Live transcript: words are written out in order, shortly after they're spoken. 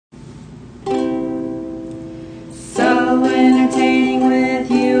entertaining with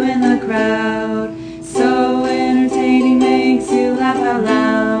you in the crowd. So entertaining, makes you laugh out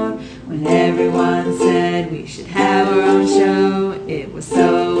loud. When everyone said we should have our own show, it was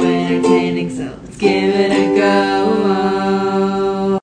so entertaining, so let's give it a go.